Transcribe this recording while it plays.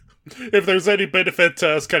if there's any benefit to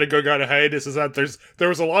us kind of going on a hiatus, is that there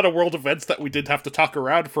was a lot of world events that we did have to talk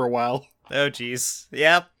around for a while. Oh, jeez.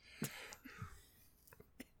 Yep.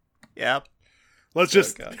 Yep. Let's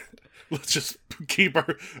just keep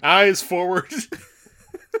our eyes forward.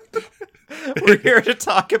 We're here to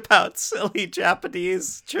talk about silly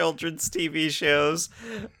Japanese children's TV shows,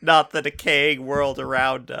 not the decaying world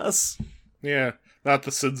around us. Yeah, not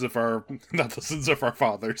the sins of our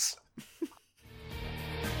fathers.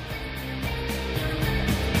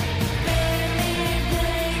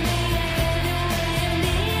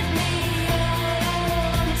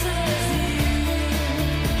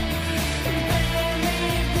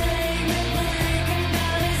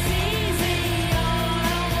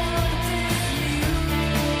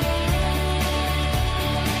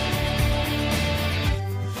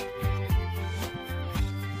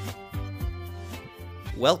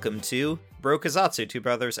 Welcome to Brokazatsu, Two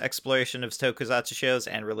Brothers' exploration of tokusatsu shows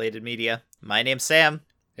and related media. My name's Sam.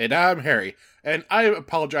 And I'm Harry. And I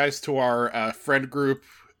apologize to our friend group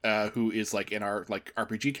who is like in our like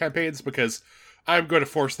RPG campaigns, because I'm going to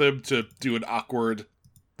force them to do an awkward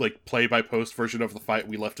like play-by-post version of the fight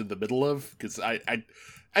we left in the middle of, because I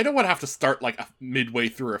don't want to have to start like midway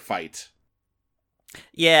through a fight.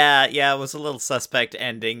 Yeah, it was a little suspect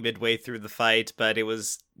ending midway through the fight, but it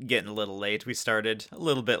was getting a little late. We started a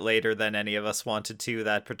little bit later than any of us wanted to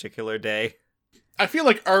that particular day. I feel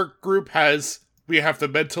like our group we have the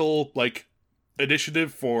mental, like,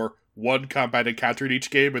 initiative for one combat encounter in each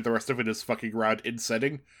game, and the rest of it is fucking around in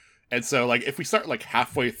setting. And so, like, if we start, like,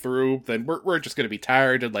 halfway through, then we're just gonna be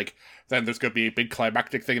tired, and, like, then there's gonna be a big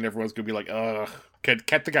climactic thing, and everyone's gonna be like, ugh,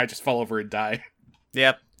 can't the guy just fall over and die?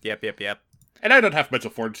 Yep. And I don't have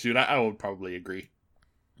mental fortitude, I would probably agree.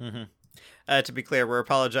 Mm-hmm. To be clear, we're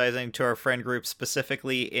apologizing to our friend group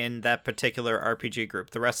specifically in that particular RPG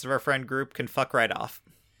group. The rest of our friend group can fuck right off.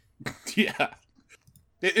 Yeah.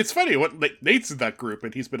 It's funny, Nate's in that group,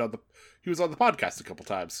 and he was on the podcast a couple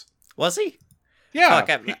times. Was he? Yeah.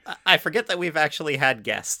 Fuck, I forget that we've actually had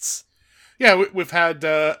guests. Yeah, we've had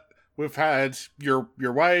your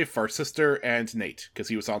wife, our sister, and Nate, because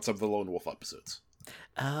he was on some of the Lone Wolf episodes.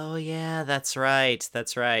 Oh yeah, that's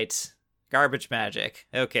right. Garbage magic.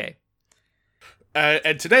 Okay.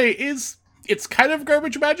 And today it's kind of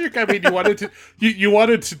garbage magic. I mean, you wanted to you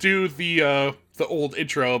wanted to do the old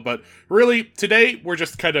intro, but really today we're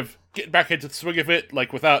just kind of getting back into the swing of it,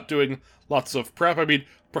 like without doing lots of prep. I mean,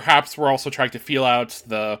 perhaps we're also trying to feel out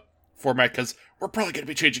the format, because we're probably going to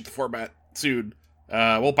be changing the format soon.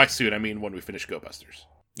 Well, by soon I mean when we finish Go Busters.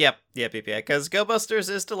 Yep, because Go Busters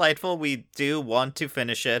is delightful. We do want to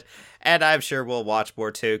finish it, and I'm sure we'll watch more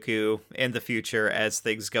Toku in the future as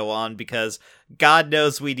things go on, because God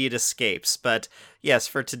knows we need escapes. But yes,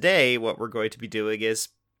 for today, what we're going to be doing is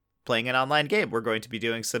playing an online game. We're going to be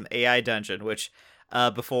doing some AI Dungeon, which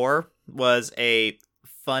before was a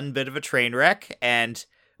fun bit of a train wreck, and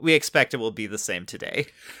we expect it will be the same today.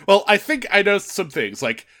 Well, I think I noticed some things.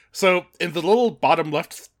 Like, so in the little bottom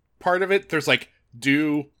left part of it, there's like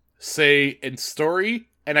do, say, and story,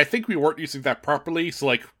 and I think we weren't using that properly, so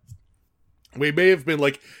like we may have been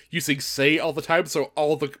like using say all the time, so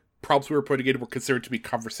all the prompts we were putting in were considered to be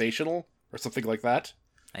conversational or something like that.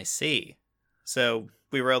 I see. So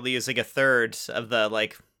we were only using a third of the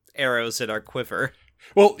like arrows in our quiver.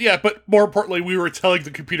 Well, yeah, but more importantly, we were telling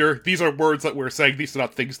the computer, these are words that we're saying, these are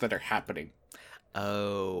not things that are happening.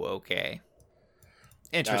 Oh, okay.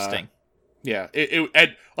 Interesting. Yeah,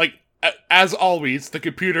 and like, as always, the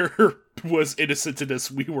computer was innocent in this.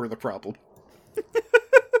 We were the problem.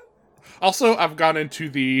 Also, I've gone into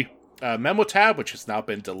the memo tab, which has now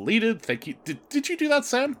been deleted. Thank you. Did you do that,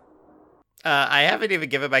 Sam? I haven't even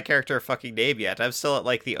given my character a fucking name yet. I'm still at,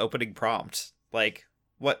 like, the opening prompt. Like,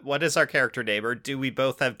 what is our character name, or do we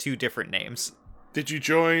both have two different names? Did you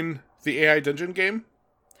join the AI Dungeon game?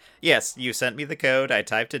 Yes, you sent me the code, I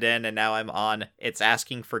typed it in, and now I'm on. It's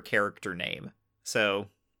asking for character name. So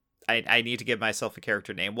I need to give myself a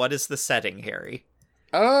character name. What is the setting, Harry?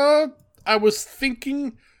 I was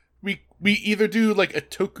thinking we either do like a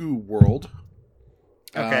Toku world.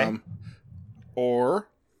 Okay. Or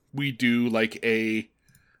we do like a...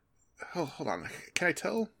 Oh, hold on. Can I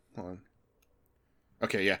tell? Hold on.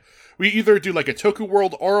 Okay, yeah. We either do like a Toku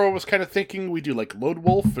world, or I was kind of thinking we do like Lone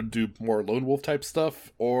Wolf and do more Lone Wolf type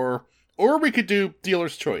stuff, or we could do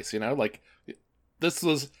Dealer's Choice, you know? Like, this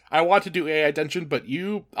was... I want to do AI Dungeon, but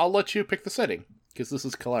I'll let you pick the setting, because this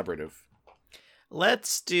is collaborative.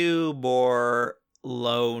 Let's do more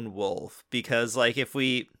Lone Wolf, because, like, if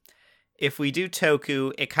we do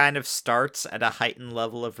Toku, it kind of starts at a heightened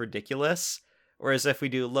level of ridiculous, whereas if we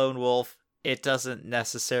do Lone Wolf, it doesn't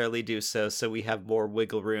necessarily do so, so we have more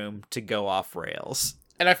wiggle room to go off rails.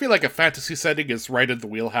 And I feel like a fantasy setting is right in the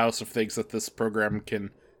wheelhouse of things that this program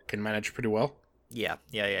can manage pretty well. Yeah.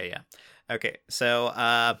 Okay,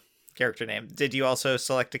 so, character name. Did you also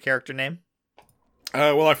select a character name?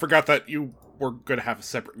 Well, I forgot that you were going to have a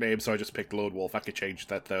separate name, so I just picked Lone Wolf. I could change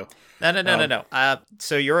that, though. No.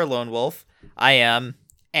 So you're a lone wolf. I am,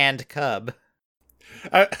 and Cub.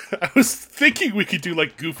 I was thinking we could do,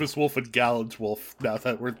 like, Goofus Wolf and Gallant Wolf now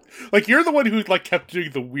that we're... Like, you're the one who, like, kept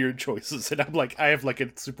doing the weird choices, and I'm like, I have, like, a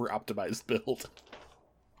super optimized build.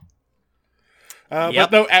 Yep.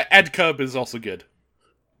 But no, Ad Cub is also good.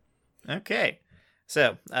 Okay.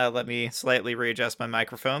 So, let me slightly readjust my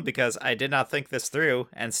microphone because I did not think this through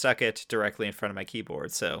and stuck it directly in front of my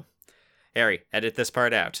keyboard. So, Harry, edit this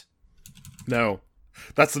part out. No.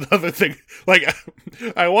 That's another thing. Like,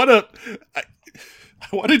 I want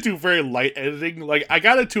to do very light editing. Like, I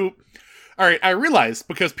got into... Alright, I realized,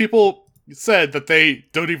 because people said that they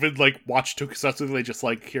don't even, like, watch Tokusatsu, they just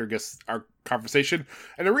like hearing us, our conversation.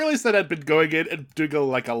 And I realized that I'd been going in and doing,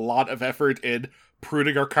 a lot of effort in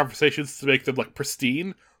pruning our conversations to make them, like,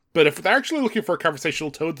 pristine. But if they're actually looking for a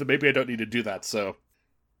conversational tone, then maybe I don't need to do that, so...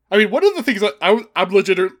 I mean, one of the things that I'm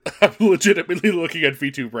legitimately looking at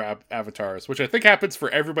VTuber avatars, which I think happens for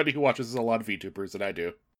everybody who watches a lot of VTubers, and I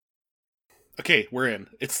do. Okay, we're in.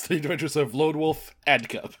 It's the adventures of Lone Wolf and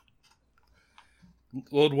Cub.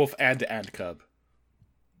 Lone Wolf and Cub.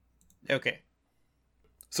 Okay.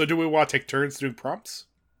 So do we want to take turns doing prompts?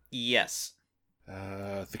 Yes.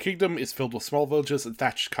 The kingdom is filled with small villages and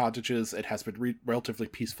thatched cottages. It has been relatively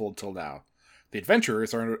peaceful until now. The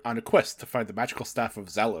adventurers are on a quest to find the magical staff of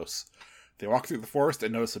Zalos. They walk through the forest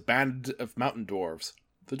and notice a band of mountain dwarves.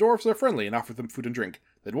 The dwarves are friendly and offer them food and drink.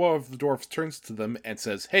 Then one of the dwarves turns to them and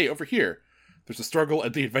says, "Hey, over here." There's a struggle,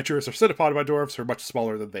 and the adventurers are set upon by dwarves who are much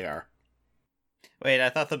smaller than they are. Wait, I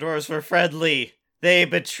thought the dwarves were friendly. They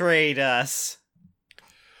betrayed us.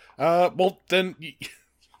 Well, then...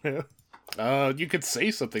 you could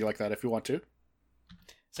say something like that if you want to.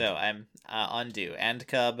 So, I'm undo. And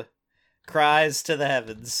Cub cries to the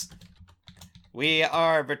heavens. We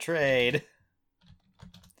are betrayed.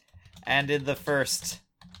 And in the first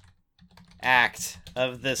act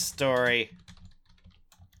of this story,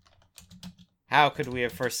 how could we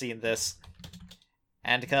have foreseen this?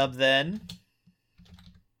 And Cub then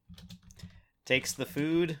takes the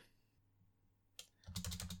food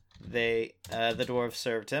the dwarves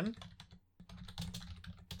served him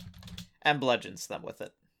and bludgeons them with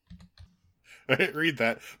it. I didn't read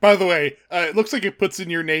that. By the way, it looks like it puts in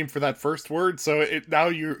your name for that first word, so now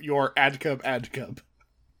you're Adcub.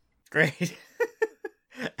 Great.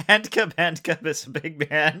 Handcub is a big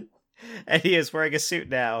man, and he is wearing a suit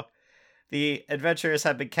now. The adventurers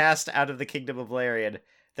have been cast out of the kingdom of Larian.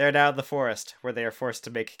 They are now in the forest, where they are forced to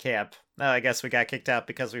make camp. Oh, I guess we got kicked out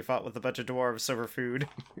because we fought with a bunch of dwarves over food.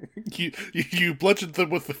 you bludgeoned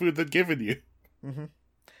them with the food they'd given you. Mm-hmm.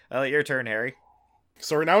 Well, your turn, Harry.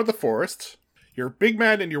 So we're now in the forest. You're a big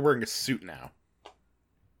man and you're wearing a suit now.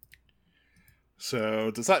 So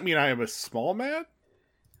does that mean I am a small man?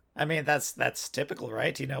 I mean, that's typical,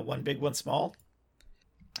 right? You know, one big, one small.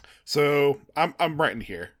 So I'm right in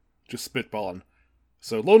here, just spitballing.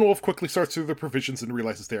 So Lone Wolf quickly sorts through the provisions and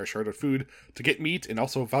realizes they are short of food. To get meat and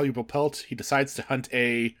also a valuable pelt, he decides to hunt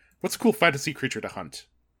what's a cool fantasy creature to hunt?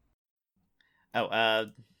 Oh,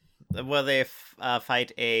 well, they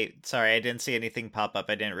fight a... Sorry, I didn't see anything pop up.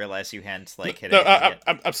 I didn't realize you hadn't, hit it.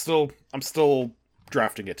 I'm still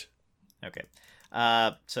drafting it. Okay.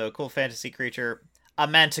 So cool fantasy creature, a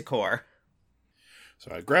manticore.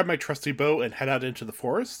 So I grab my trusty bow and head out into the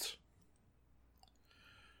forest.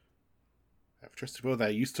 I have a trusty bow that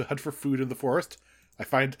I used to hunt for food in the forest. I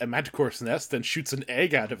find a manticore's nest and shoots an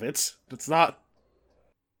egg out of it. That's not...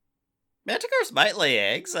 Manticores might lay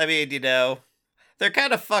eggs. I mean, they're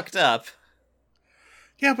kind of fucked up.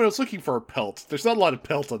 Yeah, but I was looking for a pelt. There's not a lot of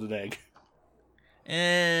pelt on an egg.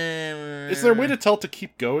 Is there a way to tell to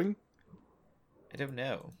keep going? I don't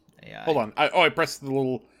know. Yeah, Hold on. I pressed the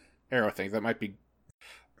little arrow thing. That might be...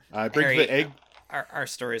 I bring Harry, the egg... Our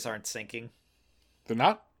stories aren't syncing. They're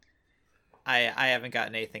not? I haven't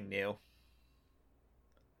gotten anything new.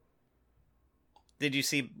 Did you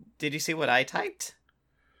see what I typed?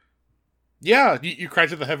 Yeah, you cried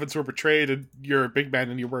to the heavens were betrayed, and you're a big man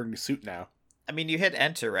and you're wearing a suit now. I mean, you hit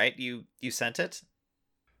enter, right? You sent it?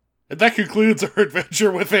 And that concludes our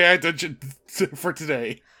adventure with AI Dungeon for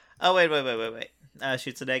today. Oh, wait.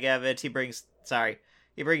 Shoots an egg out of it. He brings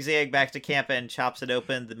the egg back to camp and chops it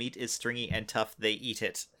open. The meat is stringy and tough. They eat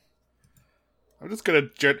it.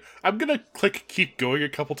 I'm gonna click keep going a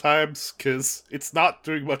couple times, because it's not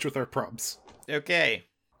doing much with our prompts. Okay.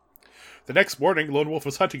 The next morning, Lone Wolf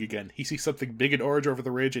is hunting again. He sees something big and orange over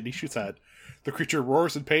the ridge, and he shoots at it. The creature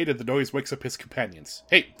roars in pain, and the noise wakes up his companions.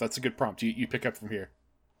 Hey, that's a good prompt. You pick up from here.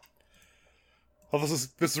 Well, this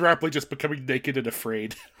is rapidly just becoming naked and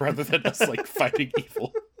afraid, rather than us, like, fighting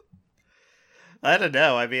evil. I don't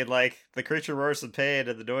know. I mean, like, the creature roars in pain,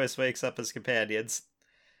 and the noise wakes up his companions.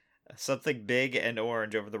 Something big and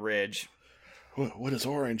orange over the ridge. What is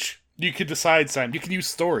orange? You can decide, Simon. You can use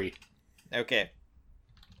story. Okay.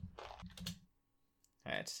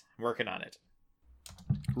 Alright, working on it.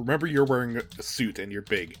 Remember, you're wearing a suit and you're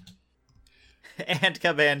big.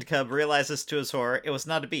 Andcub realizes to his horror it was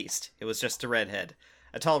not a beast. It was just a redhead.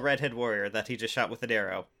 A tall redhead warrior that he just shot with an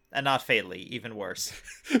arrow. And not fatally, even worse.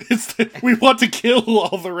 We want to kill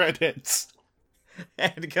all the redheads.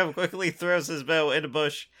 Andcub quickly throws his bow in a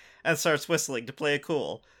bush and starts whistling to play it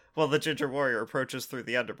cool, while the ginger warrior approaches through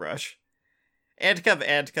the underbrush.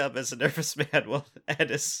 Andcub is a nervous man,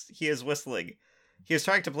 he is whistling. He is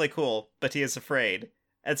trying to play cool, but he is afraid.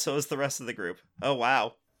 And so is the rest of the group. Oh,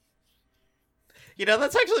 wow. You know,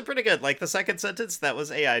 that's actually pretty good. Like, the second sentence, that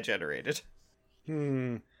was AI generated.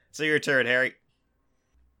 So your turn, Harry.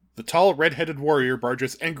 The tall, red-headed warrior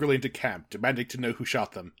barges angrily into camp, demanding to know who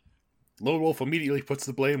shot them. Lone Wolf immediately puts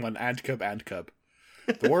the blame on Andcub.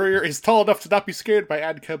 The warrior is tall enough to not be scared by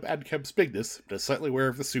Andcub's bigness, but is slightly aware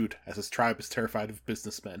of the suit, as his tribe is terrified of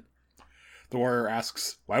businessmen. The warrior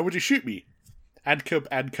asks, "Why would you shoot me?"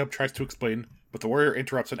 Andcub tries to explain, but the warrior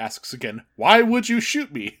interrupts and asks again, "Why would you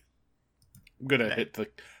shoot me?" I'm gonna hit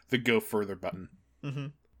the go further button. Mm-hmm.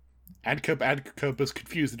 Andcub is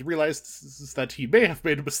confused and realizes that he may have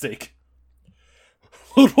made a mistake.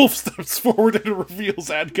 Lone Wolf steps forward and reveals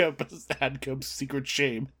Andcub's secret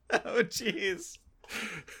shame. Oh, jeez.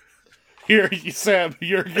 Here, Sam,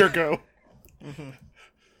 your go. Mm-hmm.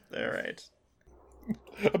 Alright.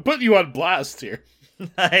 I'm putting you on blast here.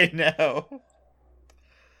 I know.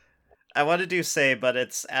 I want to do say, but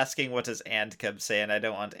it's asking what does Andcub say, and I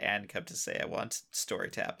don't want Andcub to say. I want story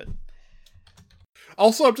to happen.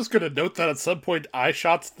 Also, I'm just going to note that at some point I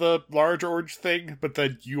shot the large orange thing, but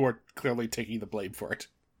then you are clearly taking the blame for it.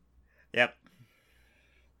 Yep.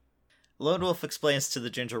 Lone Wolf explains to the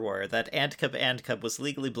Ginger Warrior that Andcub was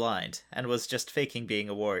legally blind, and was just faking being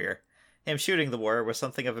a warrior. Him shooting the warrior was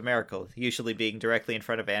something of a miracle, usually being directly in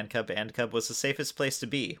front of Andcub. Andcub was the safest place to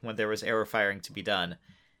be when there was arrow firing to be done.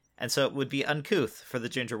 And so it would be uncouth for the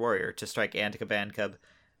Ginger Warrior to strike Andcub,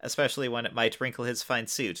 especially when it might wrinkle his fine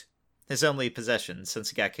suit, his only possession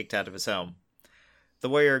since he got kicked out of his home. The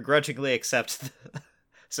warrior grudgingly accepts...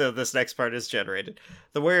 So this next part is generated.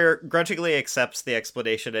 The warrior grudgingly accepts the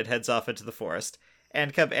explanation and heads off into the forest.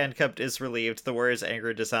 Andcub is relieved. The warrior's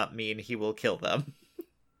anger does not mean he will kill them.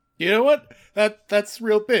 You know what? That's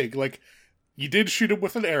real big. Like, you did shoot him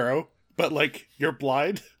with an arrow, but, like, you're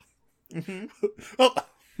blind? Mm-hmm. Well...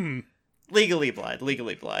 Legally blind.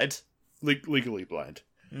 Legally blind.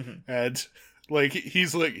 Mm-hmm. And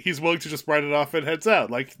he's willing to just write it off and heads out.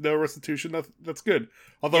 Like, no restitution, that's good.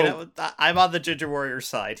 Although, you know, I'm on the Ginger Warrior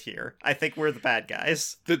side here. I think we're the bad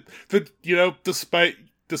guys. Despite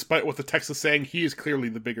what the text is saying, he is clearly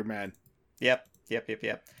the bigger man. Yep.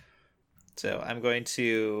 So I'm going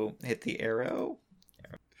to hit the arrow.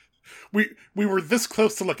 We were this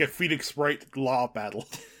close to like a Phoenix Wright law battle.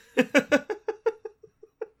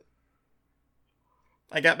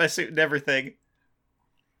 I got my suit and everything.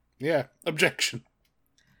 Yeah, objection.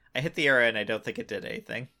 I hit the arrow and I don't think it did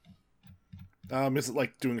anything. Is it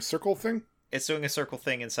like doing a circle thing? It's doing a circle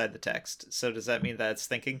thing inside the text. So does that mean that it's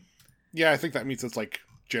thinking? Yeah, I think that means it's like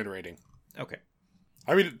generating. Okay.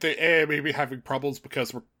 I mean, the AI may be having problems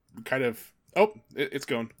because we're kind of... Oh, it's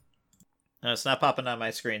going. No, it's not popping on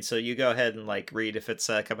my screen, so you go ahead and like read if it's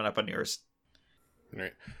coming up on yours.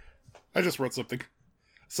 Alright. I just wrote something.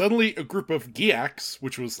 Suddenly, a group of Giaks,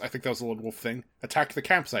 which was, I think that was a Lone Wolf thing, attack the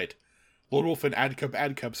campsite. Lone Wolf and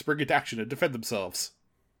Andcub spring into action and defend themselves.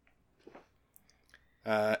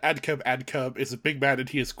 Andcub is a big man and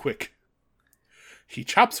he is quick. He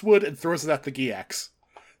chops wood and throws it at the Giaks.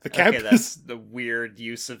 That's the weird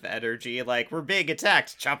use of energy. Like, we're being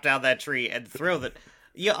attacked, chop down that tree and throw the...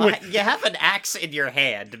 You have an axe in your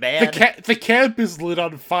hand, man. The camp is lit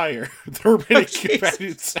on fire. The remaining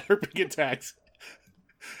companions are being attacked.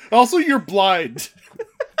 Also, you're blind.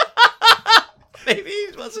 Maybe he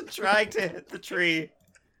wasn't trying to hit the tree.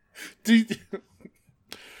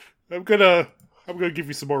 I'm gonna give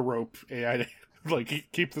you some more rope, AI.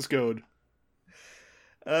 Like, keep this going.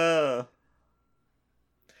 Yeah,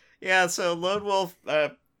 so Lone Wolf...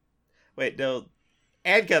 wait, no.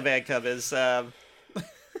 Ankub is,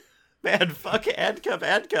 man, fuck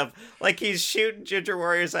Ankub. Like, he's shooting Ginger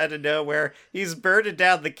Warriors out of nowhere. He's burning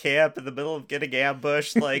down the camp in the middle of getting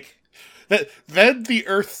ambushed, like... Then the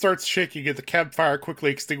earth starts shaking and the campfire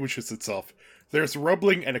quickly extinguishes itself. There's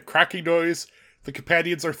rumbling and a cracking noise. The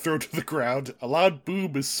companions are thrown to the ground. A loud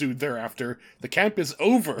boom is soon thereafter. The camp is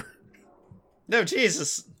over. No,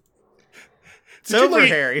 Jesus. It's over,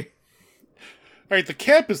 Harry. Alright, the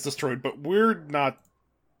camp is destroyed, but we're not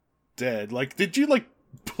dead. Like, did you, like,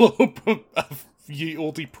 blow up a ye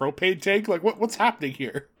olde propane tank? Like, what's happening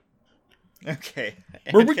here? Okay.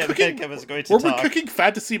 Were we cooking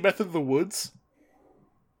fantasy meth in the woods?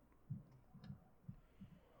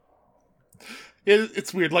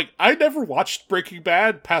 It's weird. Like, I never watched Breaking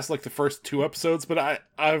Bad past, like, the first 2 episodes, but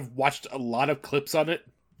I've watched a lot of clips on it.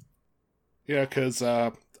 Yeah, because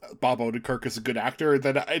Bob Odenkirk is a good actor. And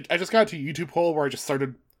then I just got into a YouTube hole where I just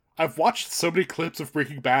started... I've watched so many clips of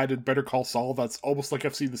Breaking Bad and Better Call Saul that's almost like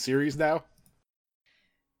I've seen the series now.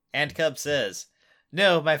 Ankub says...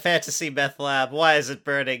 No, my fantasy meth lab, why is it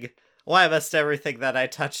burning? Why must everything that I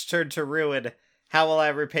touch turn to ruin? How will I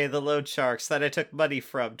repay the loan sharks that I took money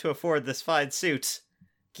from to afford this fine suit?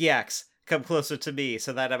 Gyax, come closer to me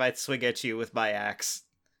so that I might swing at you with my axe.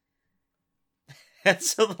 And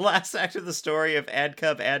so the last act of the story of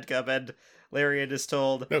Ankub, and Larian is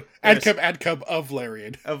told... No, Ankub of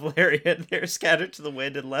Larian. Of Larian. They're scattered to the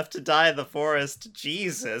wind and left to die in the forest.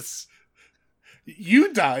 Jesus.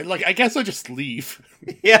 You die. Like, I guess I just leave.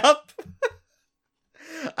 Yep.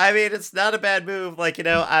 I mean, it's not a bad move. Like, you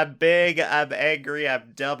know, I'm big, I'm angry,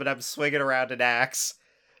 I'm dumb, and I'm swinging around an axe.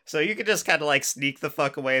 So you can just kind of, like, sneak the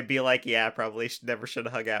fuck away and be like, yeah, probably never should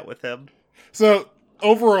have hung out with him. So,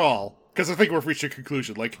 overall, because I think we've reached a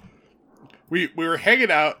conclusion, like, we were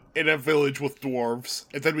hanging out in a village with dwarves,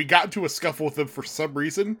 and then we got into a scuffle with them for some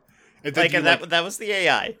reason. And then that was the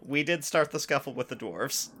AI. We did start the scuffle with the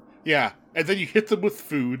dwarves. Yeah, and then you hit them with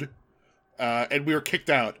food, and we were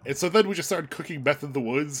kicked out. And so then we just started cooking meth in the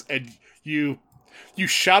woods, and you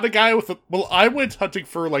shot a guy with a... Well, I went hunting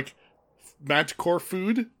for, like, manticore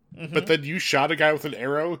food, but then you shot a guy with an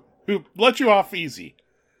arrow who let you off easy.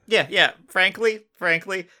 Yeah. Frankly,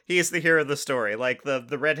 he is the hero of the story. Like,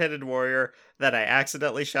 the red-headed warrior that I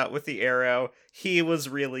accidentally shot with the arrow, he was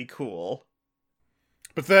really cool.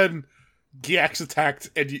 But then... Gyax attacked,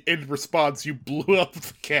 and in response, you blew up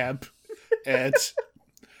the camp, and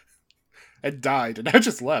died, and I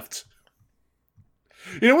just left.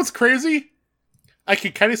 You know what's crazy? I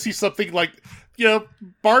can kind of see something like, you know,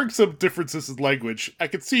 barring some differences in language, I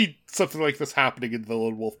could see something like this happening in the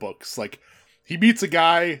Lone Wolf books. Like, he meets a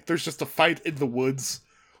guy, there's just a fight in the woods,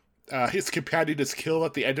 his companion is killed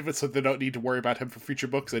at the end of it, so they don't need to worry about him for future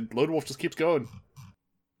books, and Lone Wolf just keeps going.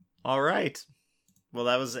 Alright. Well,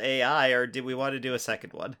 that was AI, or did we want to do a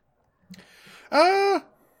second one?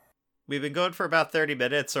 We've been going for about 30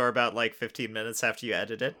 minutes, or about, like, 15 minutes after you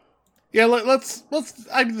edit it. Yeah, let's,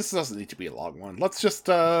 I mean, this doesn't need to be a long one. Let's just,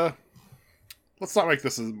 let's not make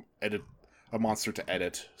this a monster to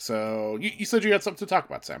edit. So, you said you had something to talk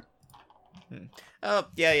about, Sam. Oh,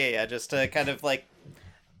 yeah, just kind of, like,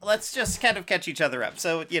 let's just kind of catch each other up.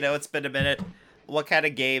 So, you know, it's been a minute. What kind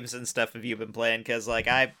of games and stuff have you been playing? Because, like,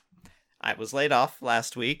 I was laid off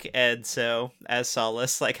last week, and so, as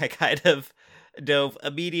solace, like, I kind of dove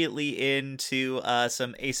immediately into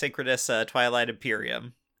some asynchronous Twilight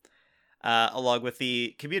Imperium, along with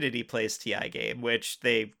the Community Plays TI game, which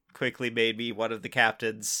they quickly made me one of the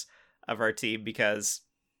captains of our team because,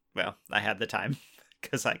 well, I had the time,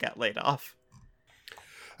 because I got laid off.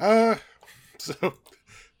 So,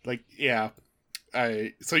 like, yeah.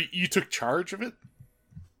 So you took charge of it?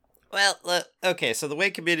 Well, okay, so the way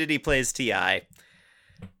Community Plays TI,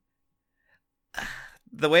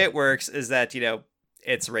 the way it works is that, you know,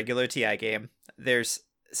 it's a regular TI game. There's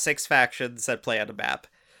 6 factions that play on a map,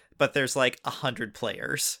 but there's like 100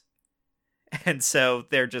 players. And so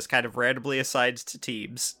they're just kind of randomly assigned to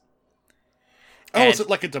teams. Oh, is it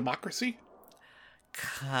like a democracy?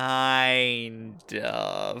 Kind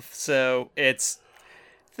of. So it's,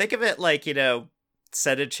 think of it like, you know,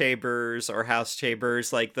 Senate chambers or House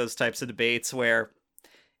chambers, like those types of debates where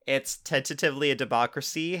it's tentatively a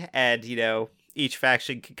democracy and, you know, each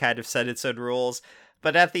faction can kind of set its own rules.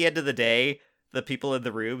 But at the end of the day, the people in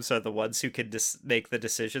the rooms are the ones who can make the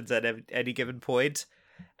decisions at any given point.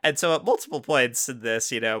 And so at multiple points in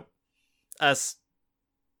this, you know, us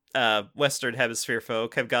Western Hemisphere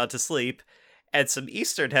folk have gone to sleep, and some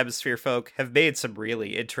Eastern Hemisphere folk have made some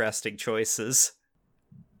really interesting choices.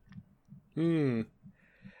 Gone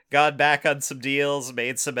back on some deals,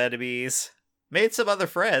 made some enemies, made some other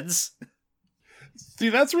friends. See,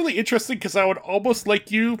 that's really interesting because I would almost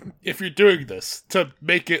like you, if you're doing this, to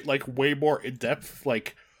make it like way more in depth.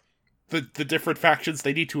 Like the different factions,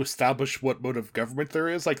 they need to establish what mode of government there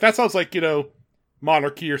is. Like that sounds like,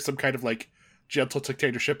 monarchy or some kind of like gentle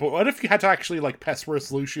dictatorship. But what if you had to actually like pass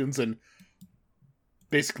resolutions and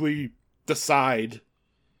basically decide?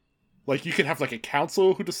 Like you could have like a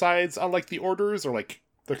council who decides on like the orders, or like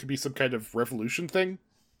there could be some kind of revolution thing.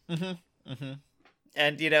 Mm-hmm. Mm-hmm.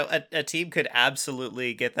 And, a team could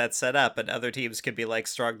absolutely get that set up, and other teams could be like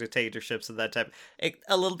strong dictatorships of that type.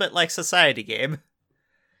 A little bit like Society Game,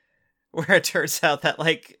 where it turns out that,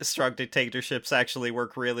 like, strong dictatorships actually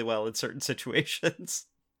work really well in certain situations.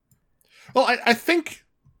 Well, I think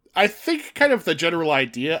kind of the general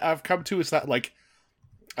idea I've come to is that, like,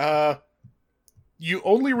 you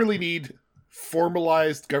only really need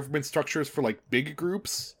formalized government structures for, like, big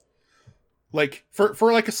groups. Like,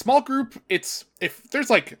 for like a small group, it's, if there's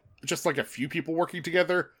like, just like a few people working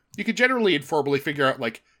together, you can generally informally figure out,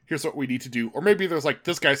 like, here's what we need to do. Or maybe there's like,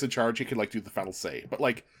 this guy's in charge, he can like do the final say. But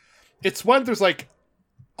like, it's when there's like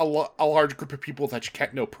a large group of people that you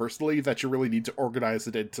can't know personally that you really need to organize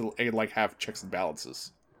it into and like have checks and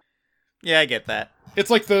balances. Yeah, I get that. It's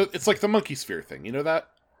like the monkey sphere thing, you know that?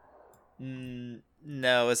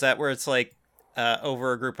 No, is that where it's like,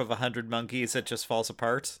 over a group of 100 monkeys, it just falls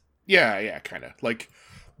apart? Yeah, kind of. Like,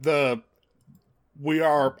 we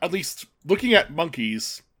are, at least, looking at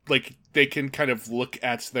monkeys, like, they can kind of look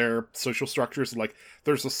at their social structures, and, like,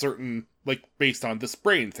 there's a certain, like, based on this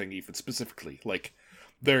brain thing, even, specifically. Like,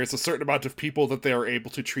 there's a certain amount of people that they are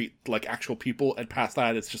able to treat like actual people, and past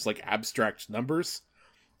that, it's just, like, abstract numbers.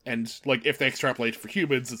 And, like, if they extrapolate for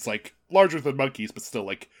humans, it's, like, larger than monkeys, but still,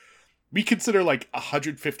 like, we consider, like,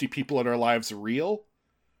 150 people in our lives real,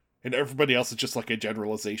 and everybody else is just like a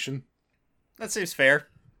generalization. That seems fair.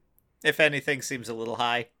 If anything, seems a little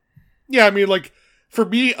high. Yeah, I mean, like, for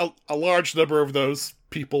me, a large number of those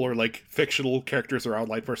people are, like, fictional characters or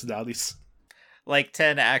online personalities. Like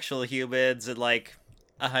 10 actual humans and, like,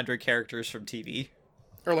 100 characters from TV.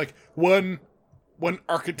 Or, like, one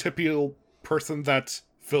archetypal person that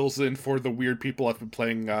fills in for the weird people I've been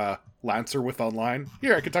playing Lancer with online.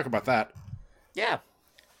 Here, I can talk about that. Yeah.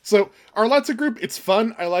 So, our Lancer group, it's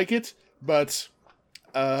fun, I like it, but,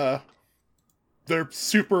 they're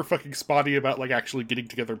super fucking spotty about, like, actually getting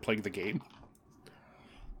together and playing the game.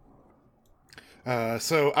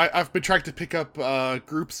 So, I've been trying to pick up,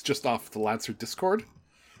 groups just off the Lancer Discord,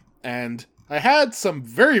 and I had some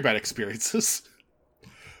very bad experiences.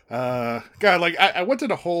 God, like, I went in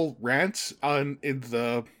a whole rant in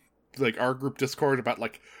the, like, our group Discord about,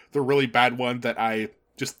 like, the really bad one that I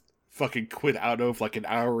just fucking quit out of like an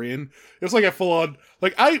hour in. It was like a full on,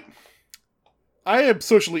 like, I am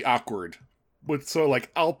socially awkward so like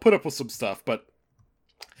I'll put up with some stuff, but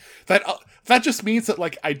that just means that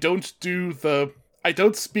like I don't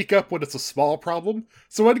speak up when it's a small problem.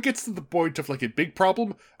 So when it gets to the point of like a big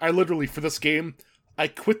problem, I literally, for this game, I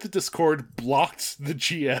quit the Discord, blocked the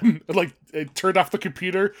GM, and like turned off the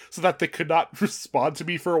computer so that they could not respond to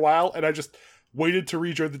me for a while, and I just waited to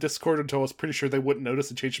rejoin the Discord until I was pretty sure they wouldn't notice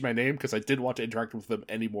and change my name because I didn't want to interact with them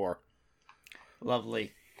anymore.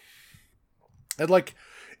 Lovely. And like,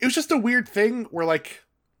 it was just a weird thing where like,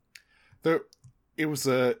 it was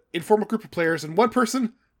a informal group of players, and one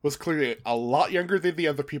person was clearly a lot younger than the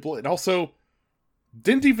other people, and also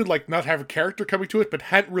didn't even like not have a character coming to it, but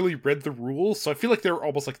hadn't really read the rules. So I feel like they were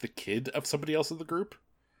almost like the kid of somebody else in the group.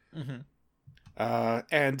 Mm-hmm.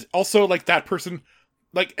 And also like that person,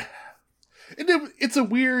 like. It's a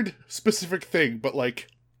weird specific thing, but like,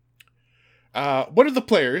 one of the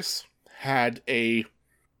players had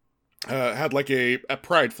like a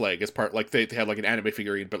pride flag as part, like they had like an anime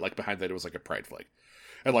figurine, but like behind that it was like a pride flag.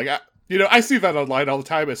 And like, I see that online all the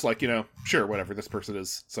time. It's like, sure, whatever, this person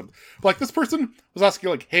is some, but like this person was asking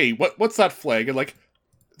like, hey, what's that flag? And like,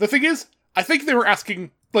 the thing is, I think they were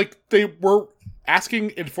asking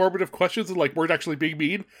informative questions and like weren't actually being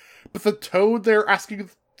mean, but the tone they're asking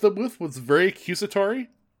them with was very accusatory.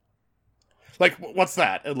 Like, what's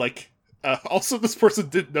that? And like, also this person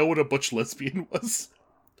didn't know what a butch lesbian was.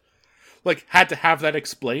 Like, had to have that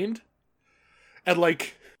explained. And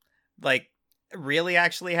like really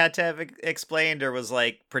actually had to have explained, or was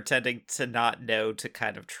like pretending to not know to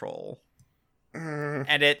kind of troll.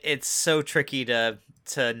 And it's so tricky to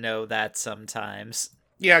know that sometimes.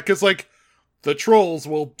 Yeah, because like the trolls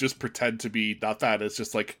will just pretend to be not that. It's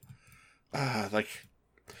just like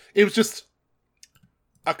it was just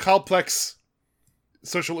a complex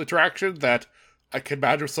social interaction that I can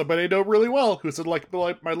imagine somebody I know really well who's in like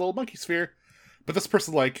my little monkey sphere. But this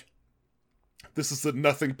person, like, this is a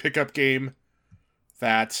nothing pickup game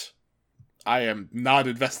that I am not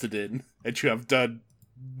invested in, and you have done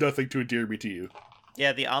nothing to endear me to you.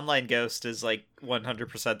 Yeah, the online ghost is like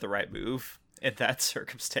 100% the right move in that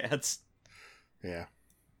circumstance. Yeah.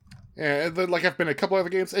 Yeah, and then, like, I've been in a couple other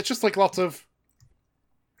games. It's just, like, lots of...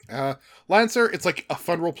 Lancer, it's, like, a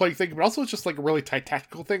fun role-playing thing, but also it's just, like, a really tight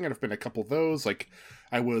tactical thing, and I've been in a couple of those. Like,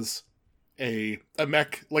 I was a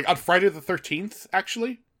mech... Like, on Friday the 13th,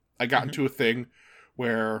 actually, I got into a thing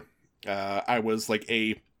where I was, like,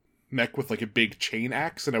 a mech with, like, a big chain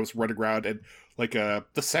axe, and I was running around, and, like, the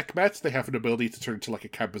Sekhmet, they have an ability to turn into, like, a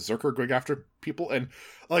kind of berserker going after people, and,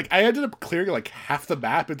 like, I ended up clearing, like, half the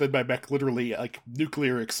map, and then my mech literally, like,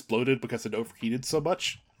 nuclear exploded because it overheated so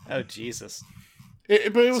much. Oh, Jesus. But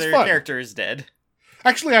it was so your fun. character is dead.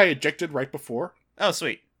 Actually, I ejected right before. Oh,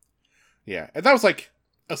 sweet. Yeah, and that was, like,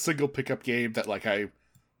 a single pickup game that, like, I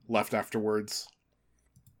left afterwards.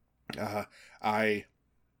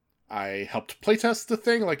 I helped playtest the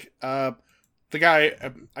thing, like, the guy,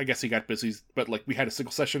 I guess he got busy, but, like, we had a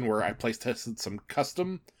single session where I playtested some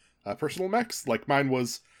custom personal mechs. Like, mine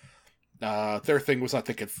was, their thing was that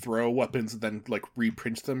they could throw weapons and then, like,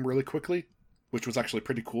 reprint them really quickly, which was actually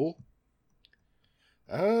pretty cool.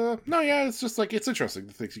 No, yeah, it's just, like, it's interesting,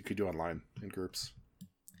 the things you could do online in groups.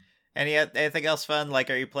 Anything else fun? Like,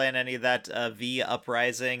 are you playing any of that V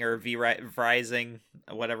Uprising or V Rising,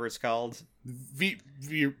 whatever it's called? V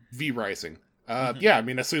Rising. Yeah, I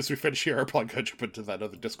mean, as soon as we finish here, I'll probably go jump into that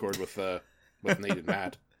other Discord with Nate and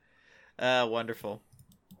Matt. Wonderful.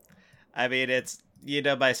 I mean, it's, you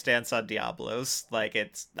know, my stance on Diablos. Like,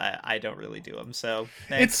 I don't really do them, so...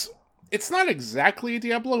 It's not exactly a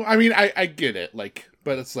Diablo. I mean, I get it, like,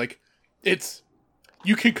 but it's like,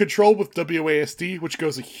 you can control with WASD, which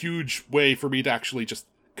goes a huge way for me to actually just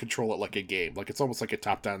control it like a game. Like, it's almost like a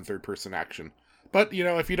top-down third-person action. But, you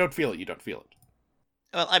know, if you don't feel it, you don't feel it.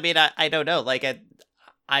 Well, I mean, I don't know. Like,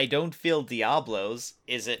 I don't feel Diablos.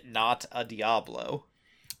 Is it not a Diablo?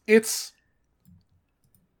 It's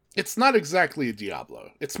not exactly a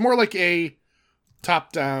Diablo. It's more like a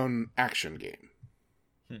top-down action game.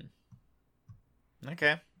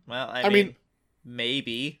 Okay. Well, I mean,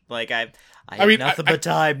 maybe. Like, I have mean, nothing but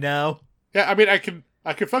time now. Yeah, I mean, I can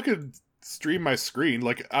fucking stream my screen.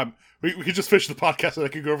 Like, we could just finish the podcast and I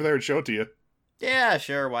could go over there and show it to you. Yeah,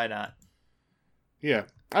 sure, why not? Yeah.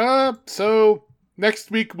 So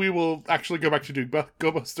next week we will actually go back to doing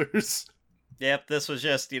Go Busters. Yep, this was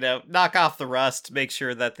just, knock off the rust, make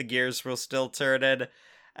sure that the gears were still turning,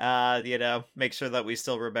 make sure that we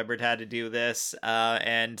still remembered how to do this,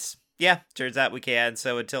 and yeah, turns out we can.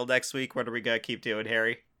 So until next week, what are we gonna keep doing,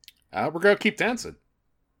 Harry? We're gonna keep dancing.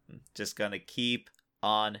 Just gonna keep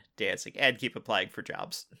on dancing and keep applying for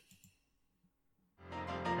jobs.